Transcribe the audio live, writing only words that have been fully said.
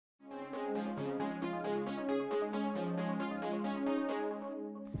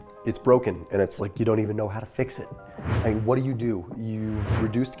it's broken and it's like you don't even know how to fix it. I mean, what do? You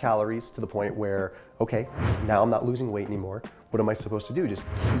reduced calories to the point where, okay, now I'm not losing weight anymore. What am I supposed to do? Just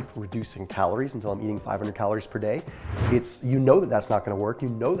keep reducing calories until I'm eating 500 calories per day? You know that that's not going to work. You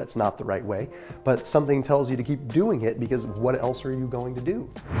know that's not the right way, but something tells you to keep doing it because what else are you going to do?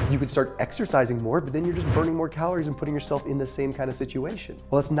 You could start exercising more, but then you're just burning more calories and putting yourself in the same kind of situation.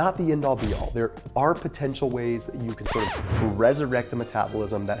 Well, it's not the end all be all. There are potential ways that you can sort of resurrect a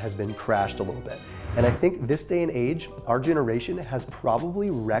metabolism that has been crashed a little bit. And I think this day and age, our generation has probably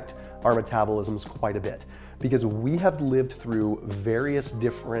wrecked our metabolisms quite a bit because we have lived through various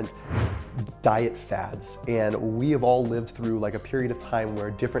different diet fads, and we have all lived through like a period of time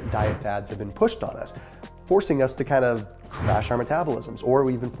where different diet fads have been pushed on us, forcing us to kind of crash our metabolisms, or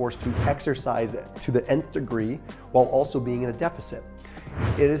we've been forced to exercise it to the nth degree while also being in a deficit.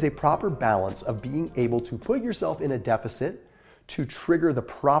 It is a proper balance of being able to put yourself in a deficit to trigger the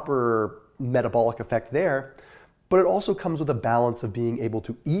proper metabolic effect there, but it also comes with a balance of being able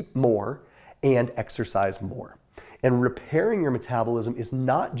to eat more and exercise more. And repairing your metabolism is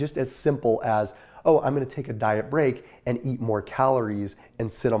not just as simple as, oh, I'm going to take a diet break and eat more calories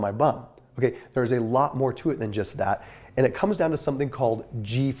and sit on my bum. Okay, there's a lot more to it than just that, and it comes down to something called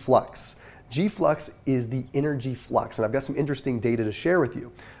G-Flux. G-Flux is the energy flux, and I've got some interesting data to share with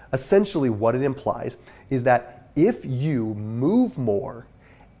you. Essentially what it implies is that if you move more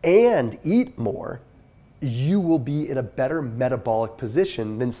and eat more, you will be in a better metabolic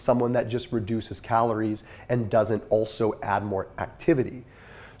position than someone that just reduces calories and doesn't also add more activity.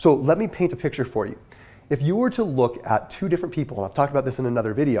 So let me paint a picture for you. If you were to look at two different people, and I've talked about this in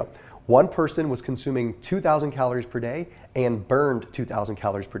another video, one person was consuming 2,000 calories per day and burned 2,000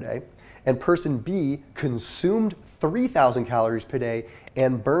 calories per day, and person B consumed 3,000 calories per day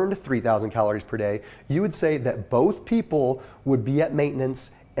and burned 3,000 calories per day, you would say that both people would be at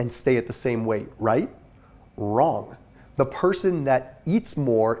maintenance and stay at the same weight, right? Wrong. The person that eats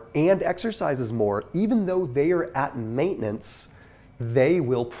more and exercises more, even though they are at maintenance, they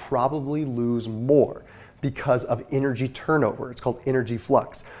will probably lose more because of energy turnover. It's called energy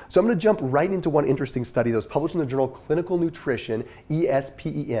flux. So I'm going to jump right into one interesting study that was published in the journal Clinical Nutrition,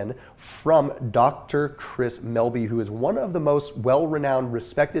 ESPEN, from Dr. Chris Melby, who is one of the most well-renowned,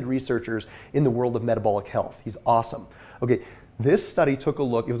 respected researchers in the world of metabolic health. He's awesome. Okay. This study took a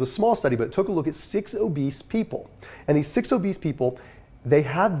look, it was a small study, but it took a look at 6 obese people. And these 6 obese people, they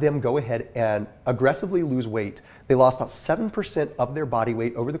had them go ahead and aggressively lose weight. They lost about 7% of their body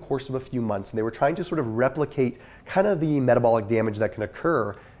weight over the course of a few months. And they were trying to sort of replicate kind of the metabolic damage that can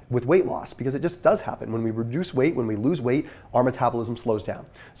occur with weight loss, because it just does happen. When we reduce weight, when we lose weight, our metabolism slows down.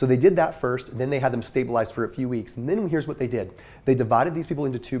 So they did that first, then they had them stabilized for a few weeks. And then here's what they did. They divided these people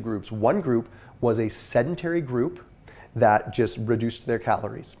into 2 groups. One group was a sedentary group that just reduced their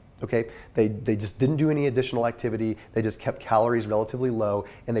calories, okay? They just didn't do any additional activity. They just kept calories relatively low,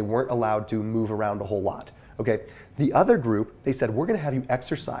 and they weren't allowed to move around a whole lot, okay? The other group, they said, we're gonna have you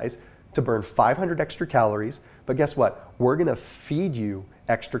exercise to burn 500 extra calories, but guess what? We're gonna feed you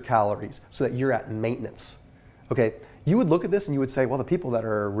extra calories so that you're at maintenance, okay? You would look at this and you would say, well, the people that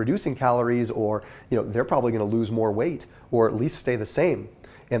are reducing calories, or they're probably gonna lose more weight or at least stay the same.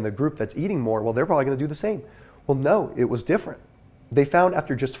 And the group that's eating more, well, they're probably gonna do the same. Well, no, it was different. They found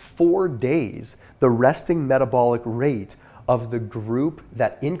after just 4 days, the resting metabolic rate of the group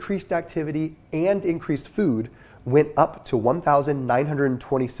that increased activity and increased food went up to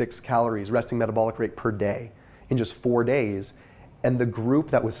 1,926 calories resting metabolic rate per day in just 4 days. And the group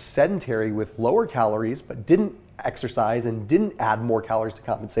that was sedentary with lower calories but didn't exercise and didn't add more calories to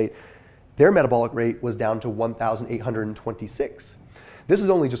compensate, their metabolic rate was down to 1,826. This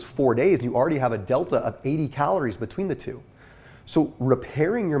is only just 4 days, and you already have a delta of 80 calories between the two. So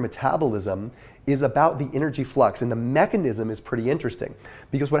repairing your metabolism is about the energy flux, and the mechanism is pretty interesting,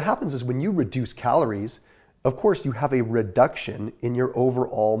 because what happens is when you reduce calories, of course you have a reduction in your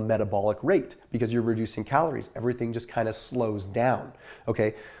overall metabolic rate because you're reducing calories. Everything just kind of slows down,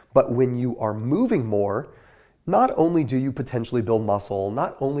 okay? But when you are moving more, not only do you potentially build muscle,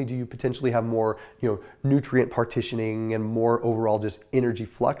 not only do you potentially have more, nutrient partitioning and more overall just energy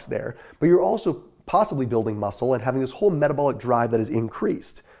flux there, but you're also possibly building muscle and having this whole metabolic drive that is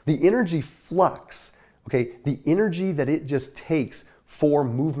increased. The energy flux, okay, the energy that it just takes for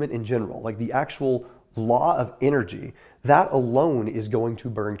movement in general, like the actual law of energy, that alone is going to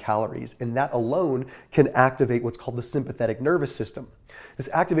burn calories, and that alone can activate what's called the sympathetic nervous system. This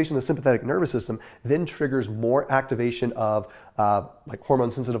activation of the sympathetic nervous system then triggers more activation of like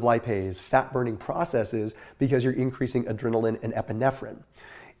hormone-sensitive lipase, fat-burning processes, because you're increasing adrenaline and epinephrine.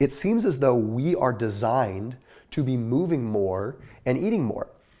 It seems as though we are designed to be moving more and eating more.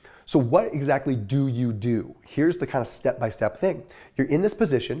 So what exactly do you do? Here's the kind of step-by-step thing. You're in this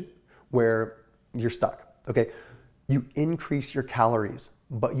position where you're stuck, okay? You increase your calories,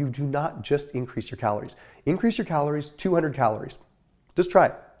 but you do not just increase your calories. Increase your calories, 200 calories. Just try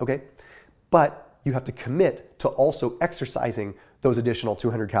it, okay? But you have to commit to also exercising those additional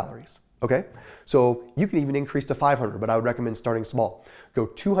 200 calories, okay? So you can even increase to 500, but I would recommend starting small. Go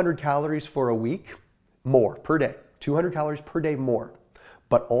 200 calories for a week, more per day. 200 calories per day more,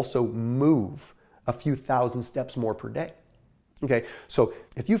 but also move a few thousand steps more per day. Okay, so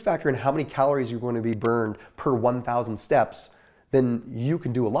if you factor in how many calories you're going to be burned per 1,000 steps, then you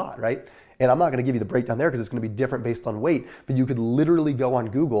can do a lot, right? And I'm not going to give you the breakdown there because it's going to be different based on weight, but you could literally go on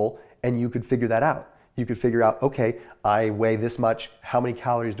Google and you could figure that out. You could figure out, okay, I weigh this much, how many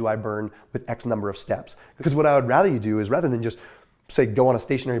calories do I burn with X number of steps? Because what I would rather you do is rather than just say go on a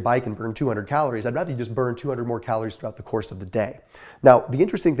stationary bike and burn 200 calories, I'd rather you just burn 200 more calories throughout the course of the day. Now, the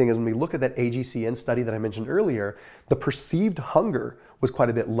interesting thing is when we look at that AGCN study that I mentioned earlier, the perceived hunger was quite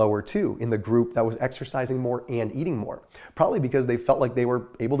a bit lower too in the group that was exercising more and eating more. Probably because they felt like they were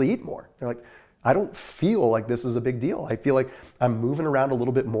able to eat more. They're like, I don't feel like this is a big deal. I feel like I'm moving around a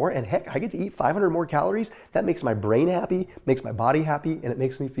little bit more, and heck, I get to eat 500 more calories. That makes my brain happy, makes my body happy, and it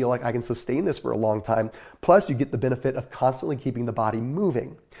makes me feel like I can sustain this for a long time. Plus, you get the benefit of constantly keeping the body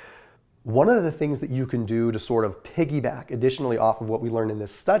moving. One of the things that you can do to sort of piggyback additionally off of what we learned in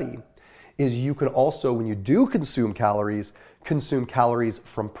this study is you can also, when you do consume calories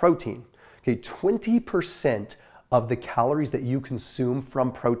from protein. Okay, 20% of the calories that you consume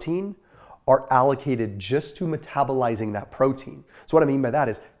from protein are allocated just to metabolizing that protein. So what I mean by that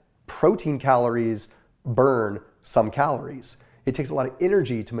is protein calories burn some calories. It takes a lot of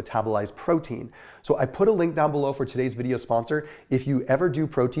energy to metabolize protein. So I put a link down below for today's video sponsor. If you ever do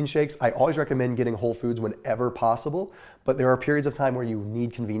protein shakes, I always recommend getting whole foods whenever possible, but there are periods of time where you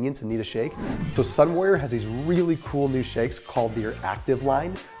need convenience and need a shake. So SunWarrior has these really cool new shakes called their Active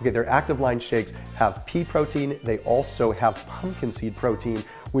line. Okay, their Active line shakes have pea protein. They also have pumpkin seed protein,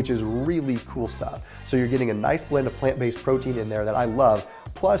 which is really cool stuff. So you're getting a nice blend of plant-based protein in there that I love.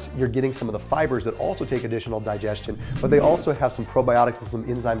 Plus, you're getting some of the fibers that also take additional digestion, but they also have some probiotics and some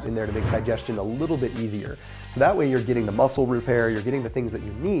enzymes in there to make digestion a little bit easier. So that way you're getting the muscle repair, you're getting the things that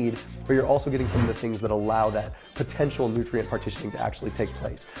you need, but you're also getting some of the things that allow that potential nutrient partitioning to actually take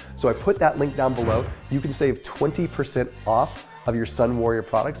place. So I put that link down below. You can save 20% off of your SunWarrior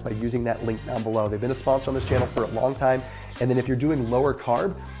products by using that link down below. They've been a sponsor on this channel for a long time. And then if you're doing lower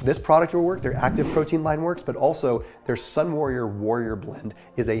carb, this product will work, their active protein line works, but also their SunWarrior Warrior blend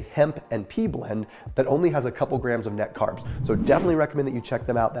is a hemp and pea blend that only has a couple grams of net carbs. So definitely recommend that you check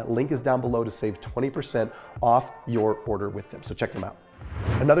them out. That link is down below to save 20% off your order with them. So check them out.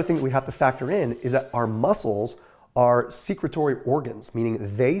 Another thing that we have to factor in is that our muscles are secretory organs,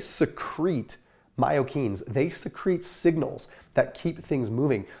 meaning they secrete myokines. They secrete signals that keep things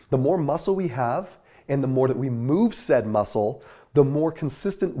moving. The more muscle we have, and the more that we move said muscle, the more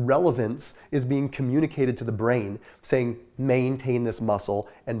consistent relevance is being communicated to the brain, saying maintain this muscle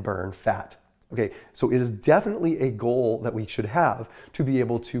and burn fat. Okay, so it is definitely a goal that we should have to be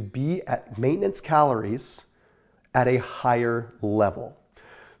able to be at maintenance calories at a higher level.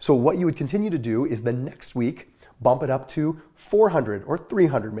 So what you would continue to do is the next week, bump it up to 400 or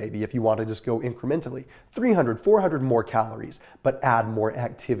 300 maybe if you want to just go incrementally. 300, 400 more calories, but add more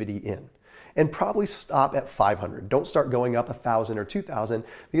activity in. And probably stop at 500. Don't start going up 1,000 or 2,000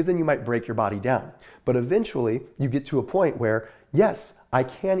 because then you might break your body down. But eventually you get to a point where, yes, I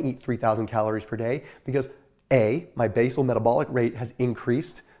can eat 3,000 calories per day because A, my basal metabolic rate has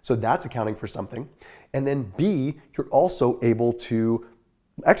increased, so that's accounting for something. And then B, you're also able to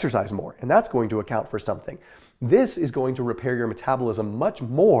exercise more, and that's going to account for something. This is going to repair your metabolism much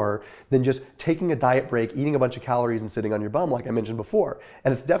more than just taking a diet break, eating a bunch of calories and sitting on your bum like I mentioned before.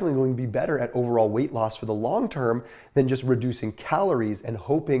 And it's definitely going to be better at overall weight loss for the long term than just reducing calories and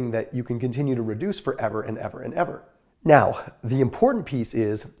hoping that you can continue to reduce forever and ever and ever. Now, the important piece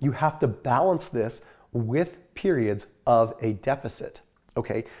is you have to balance this with periods of a deficit,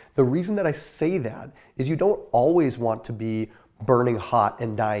 okay? The reason that I say that is you don't always want to be burning hot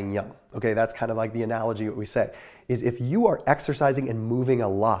and dying young. Okay, that's kind of like the analogy what we say, is if you are exercising and moving a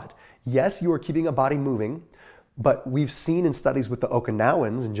lot, yes, you are keeping a body moving, but we've seen in studies with the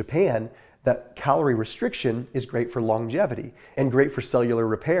Okinawans in Japan that calorie restriction is great for longevity and great for cellular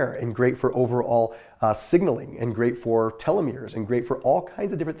repair and great for overall signaling and great for telomeres and great for all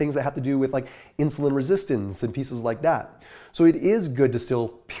kinds of different things that have to do with like insulin resistance and pieces like that. So it is good to still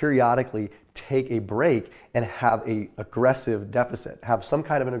periodically take a break and have an aggressive deficit, have some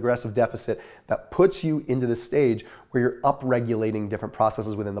kind of an aggressive deficit that puts you into the stage where you're upregulating different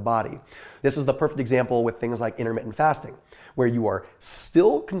processes within the body. This is the perfect example with things like intermittent fasting, where you are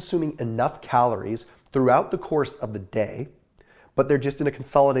still consuming enough calories throughout the course of the day, but they're just in a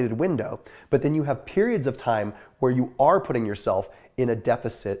consolidated window. But then you have periods of time where you are putting yourself in a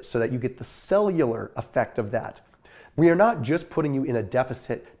deficit so that you get the cellular effect of that. We are not just putting you in a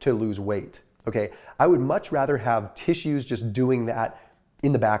deficit to lose weight, okay? I would much rather have tissues just doing that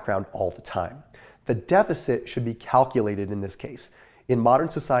in the background all the time. The deficit should be calculated in this case. In modern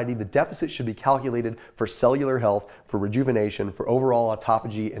society, the deficit should be calculated for cellular health, for rejuvenation, for overall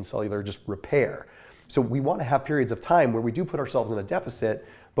autophagy and cellular just repair. So we want to have periods of time where we do put ourselves in a deficit,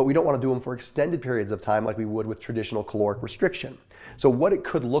 but we don't want to do them for extended periods of time like we would with traditional caloric restriction. So what it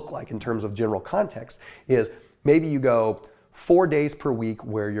could look like in terms of general context is maybe you go 4 days per week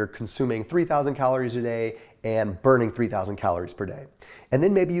where you're consuming 3,000 calories a day and burning 3,000 calories per day. And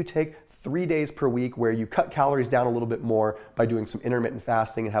then maybe you take 3 days per week where you cut calories down a little bit more by doing some intermittent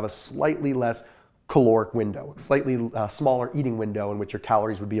fasting and have a slightly less caloric window, a slightly smaller eating window in which your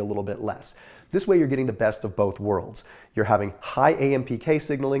calories would be a little bit less. This way you're getting the best of both worlds. You're having high AMPK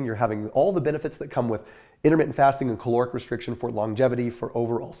signaling, you're having all the benefits that come with intermittent fasting and caloric restriction for longevity, for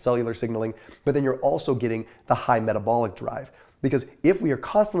overall cellular signaling, but then you're also getting the high metabolic drive. Because if we are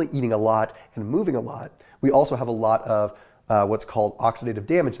constantly eating a lot and moving a lot, we also have a lot of what's called oxidative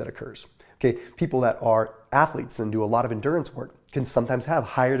damage that occurs. Okay, people that are athletes and do a lot of endurance work can sometimes have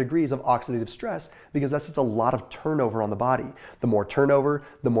higher degrees of oxidative stress because that's just a lot of turnover on the body. The more turnover,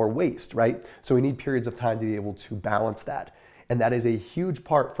 the more waste, right? So we need periods of time to be able to balance that. And that is a huge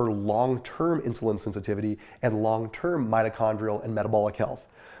part for long-term insulin sensitivity and long-term mitochondrial and metabolic health.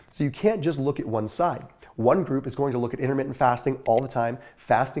 So you can't just look at one side. One group is going to look at intermittent fasting all the time,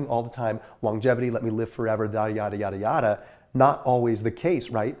 fasting all the time, longevity, let me live forever, yada, yada, yada, yada. Not always the case,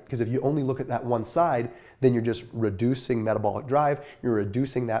 right? Because if you only look at that one side, then you're just reducing metabolic drive, you're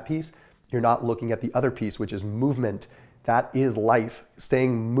reducing that piece, you're not looking at the other piece, which is movement. That is life.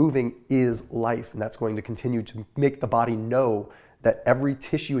 Staying moving is life, and that's going to continue to make the body know that every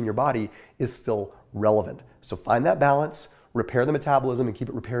tissue in your body is still relevant. So find that balance, repair the metabolism, and keep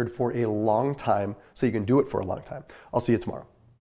it repaired for a long time so you can do it for a long time. I'll see you tomorrow.